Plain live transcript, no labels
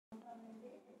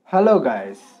Hello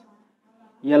guys,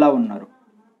 ఎలా ఉన్నారు?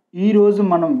 ఈరోజు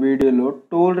మనం వీడియోలో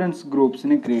టోలరెన్స్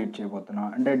గ్రూప్స్ని క్రియేట్ చేయబోతున్నాం.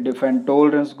 అంటే different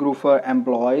tolerance group for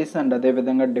employees and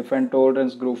అదేవిధంగా different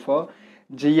tolerance group for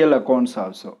GL accounts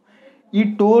also. ఈ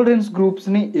టోలరెన్స్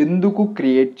గ్రూప్స్ని ఎందుకు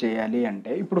క్రియేట్ చేయాలి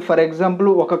అంటే, ఇప్పుడు ఫర్ ఎగ్జాంపుల్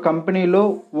ఒక కంపెనీలో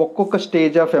ఒక్కొక్క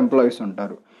స్టేజ్ ఆఫ్ ఎంప్లాయీస్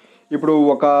ఉంటారు. ఇప్పుడు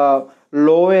ఒక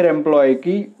లోయర్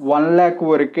ఎంప్లాయీకి 1,00,000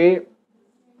 వరకే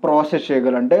ప్రాసెస్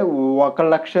చేయగలరు. అంటే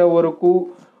 1,00,000 వరకు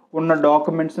ఉన్న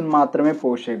డాక్యుమెంట్స్ని మాత్రమే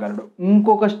పోస్ట్ చేయగలడు.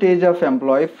 ఇంకొక స్టేజ్ ఆఫ్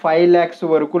ఎంప్లాయీ 5,00,000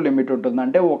 వరకు లిమిట్ ఉంటుంది.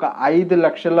 అంటే ఒక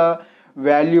 5,00,000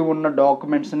 వాల్యూ ఉన్న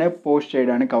డాక్యుమెంట్స్నే పోస్ట్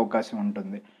చేయడానికి అవకాశం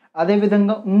ఉంటుంది.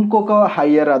 అదేవిధంగా ఇంకొక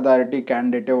హయ్యర్ అథారిటీ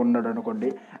క్యాండిడేటే ఉన్నాడు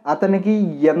అనుకోండి, అతనికి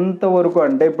ఎంతవరకు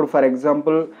అంటే ఇప్పుడు for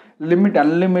example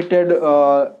unlimited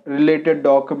related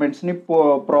డాక్యుమెంట్స్ని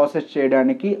process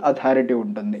చేయడానికి అథారిటీ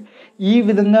ఉంటుంది. ఈ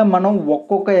విధంగా మనం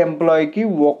ఒక్కొక్క ఎంప్లాయీకి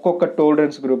ఒక్కొక్క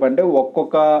టోలరెన్స్ గ్రూప్, అంటే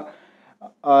ఒక్కొక్క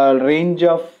రేంజ్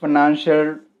ఆఫ్ ఫైనాన్షియల్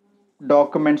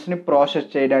డాక్యుమెంట్స్ని ప్రాసెస్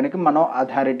చేయడానికి మనం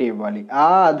అథారిటీ ఇవ్వాలి. ఆ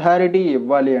అథారిటీ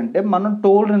ఇవ్వాలి అంటే మనం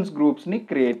టోలరెన్స్ గ్రూప్స్ని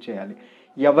క్రియేట్ చేయాలి.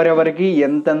 ఎవరెవరికి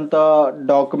ఎంతెంత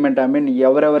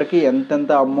ఎవరెవరికి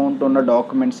ఎంతెంత అమౌంట్ ఉన్న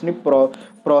డాక్యుమెంట్స్ని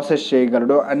ప్రాసెస్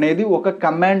చేయగలడు అనేది ఒక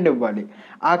కమాండ్ ఇవ్వాలి.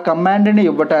 ఆ కమాండ్ని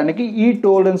ఇవ్వటానికి ఈ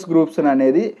టోలరెన్స్ గ్రూప్స్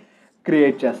అనేది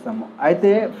క్రియేట్ చేస్తాము.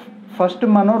 అయితే ఫస్ట్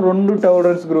మనం 2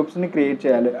 టోలరెన్స్ గ్రూప్స్ని క్రియేట్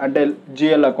చేయాలి. అంటే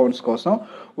జిఎల్ అకౌంట్స్ కోసం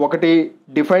ఒకటి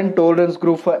define tolerance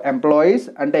group for employees,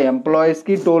 అంటే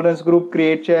ఎంప్లాయీస్కి టోలరెన్స్ గ్రూప్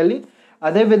క్రియేట్ చేయాలి.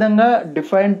 అదేవిధంగా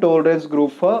define tolerance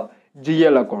group for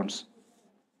GL accounts.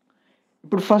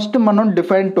 ఇప్పుడు ఫస్ట్ మనం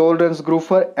define tolerance group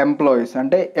for employees,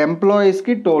 అంటే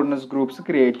ఎంప్లాయీస్కి టోలరెన్స్ గ్రూప్స్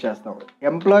క్రియేట్ చేస్తాం.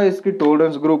 ఎంప్లాయీస్కి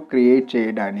టోలరెన్స్ గ్రూప్ క్రియేట్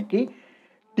చేయడానికి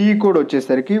టీ కోడ్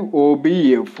వచ్చేసరికి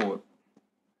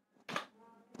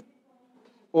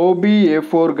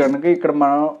OBA4 కనుక ఇక్కడ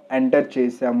మనం ఎంటర్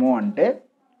చేసాము అంటే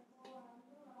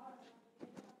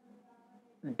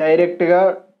డైరెక్ట్గా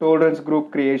టోలరెన్స్ గ్రూప్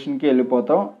క్రియేషన్కి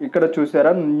వెళ్ళిపోతాం. ఇక్కడ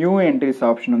చూసారా న్యూ ఎంట్రీస్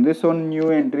ఆప్షన్ ఉంది. సో న్యూ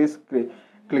ఎంట్రీస్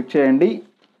క్లిక్ చేయండి.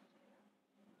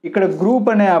 ఇక్కడ గ్రూప్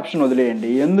అనే ఆప్షన్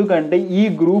వదిలేయండి, ఎందుకంటే ఈ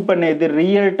గ్రూప్ అనేది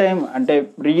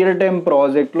రియల్ టైం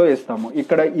ప్రాజెక్ట్లో ఇస్తాము.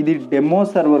 ఇక్కడ ఇది డెమో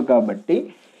సర్వర్ కాబట్టి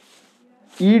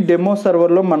ఈ డెమో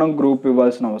సర్వర్లో మనం గ్రూప్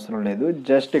ఇవ్వాల్సిన అవసరం లేదు.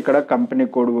 జస్ట్ ఇక్కడ కంపెనీ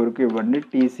కోడ్ వరకు ఇవ్వండి,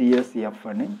 TCSF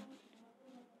అని.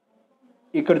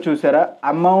 ఇక్కడ చూసారా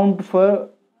అమౌంట్ ఫర్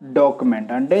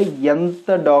డాక్యుమెంట్, అంటే ఎంత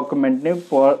డాక్యుమెంట్ని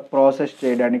ప్రాసెస్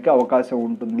చేయడానికి అవకాశం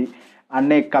ఉంటుంది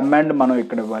అనే కమాండ్ మనం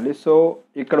ఇక్కడ ఇవ్వాలి. సో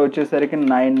ఇక్కడ వచ్చేసరికి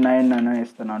 99 అని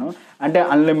ఇస్తున్నాను, అంటే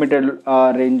అన్లిమిటెడ్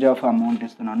రేంజ్ ఆఫ్ అమౌంట్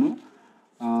ఇస్తున్నాను.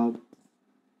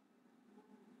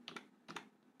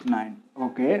 9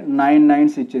 ఓకే,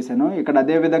 99 ఇచ్చేసాను. ఇక్కడ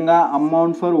అదేవిధంగా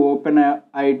amount for open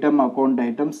account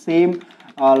item same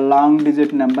long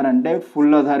digit number, అంటే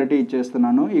ఫుల్ అథారిటీ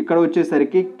ఇచ్చేస్తున్నాను. ఇక్కడ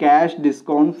వచ్చేసరికి cash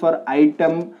discount for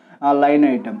line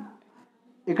item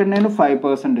ఇక్కడ నేను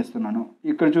 5% ఇస్తున్నాను.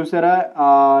 ఇక్కడ చూసారా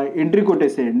ఎంట్రీ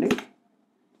కొట్టేసేయండి.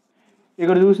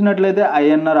 ఇక్కడ చూసినట్లయితే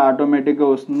INR ఆటోమేటిక్గా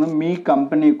వస్తుంది. మీ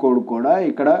కంపెనీ కోడ్ కూడా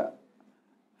ఇక్కడ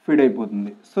ఫీడ్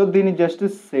అయిపోతుంది. సో దీన్ని జస్ట్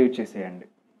సేవ్ చేసేయండి.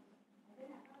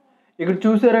 ఇక్కడ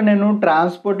చూసారా నేను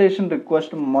ట్రాన్స్పోర్టేషన్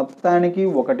రిక్వెస్ట్ మొత్తానికి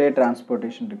ఒకటే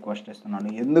ట్రాన్స్పోర్టేషన్ రిక్వెస్ట్ ఇస్తున్నాను,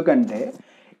 ఎందుకంటే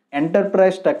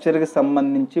ఎంటర్ప్రైజ్ స్ట్రక్చర్కి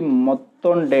సంబంధించి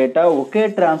మొత్తం డేటా ఒకే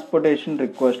ట్రాన్స్పోర్టేషన్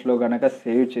రిక్వెస్ట్లో కనుక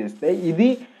సేవ్ చేస్తే ఇది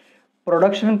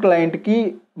ప్రొడక్షన్ క్లయింట్కి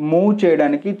మూవ్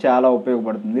చేయడానికి చాలా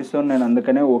ఉపయోగపడుతుంది. సో నేను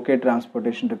అందుకనే ఒకే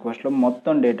ట్రాన్స్పోర్టేషన్ రిక్వెస్ట్లో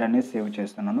మొత్తం డేటాని సేవ్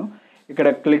చేస్తున్నాను. ఇక్కడ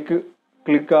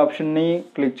క్లిక్ ఆప్షన్ని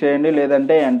క్లిక్ చేయండి,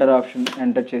 లేదంటే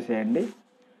ఎంటర్ చేసేయండి.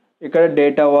 ఇక్కడ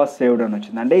డేటా వాస్ సేవ్డ్ అని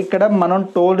వచ్చింది. అంటే ఇక్కడ మనం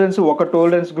ఒక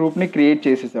టోలరెన్స్ గ్రూప్ని క్రియేట్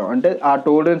చేసేసాం. అంటే ఆ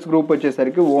టోలరెన్స్ గ్రూప్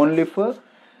వచ్చేసరికి ఓన్లీ ఫర్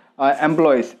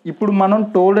ఎంప్లాయీస్. ఇప్పుడు మనం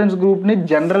టోలరెన్స్ గ్రూప్ని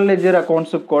జనరల్ లెడ్జర్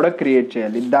అకౌంట్స్కి కూడా క్రియేట్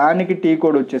చేయాలి. దానికి టీ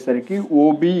కోడ్ వచ్చేసరికి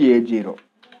OBA0.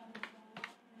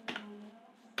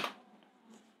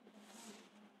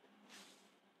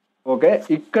 ఓకే,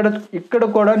 ఇక్కడ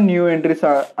కూడా న్యూ ఎంట్రీస్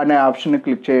అనే ఆప్షన్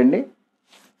క్లిక్ చేయండి.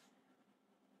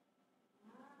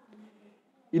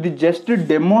 ఇది జస్ట్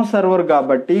డెమో సర్వర్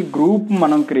కాబట్టి గ్రూప్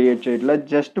మనం క్రియేట్ చేయట్లేదు,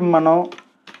 జస్ట్ మనం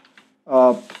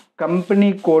కంపెనీ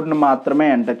కోడ్ను మాత్రమే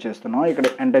ఎంటర్ చేస్తున్నాం. ఇక్కడ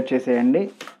ఎంటర్ చేసేయండి,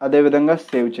 అదేవిధంగా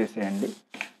సేవ్ చేసేయండి.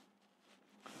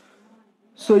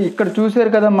 సో ఇక్కడ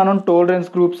చూసారు కదా మనం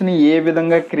టోలరెన్స్ గ్రూప్స్ని ఏ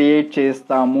విధంగా క్రియేట్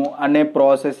చేస్తాము అనే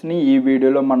ప్రాసెస్ని ఈ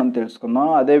వీడియోలో మనం తెలుసుకుందాం.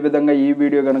 అదేవిధంగా ఈ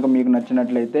వీడియో కనుక మీకు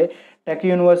నచ్చినట్లయితే టెక్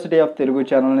యూనివర్సిటీ ఆఫ్ తెలుగు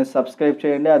ఛానల్ని సబ్స్క్రైబ్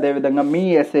చేయండి. అదేవిధంగా మీ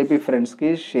SAP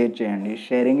ఫ్రెండ్స్కి షేర్ చేయండి.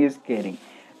 Sharing is caring.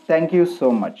 Thank you so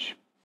much.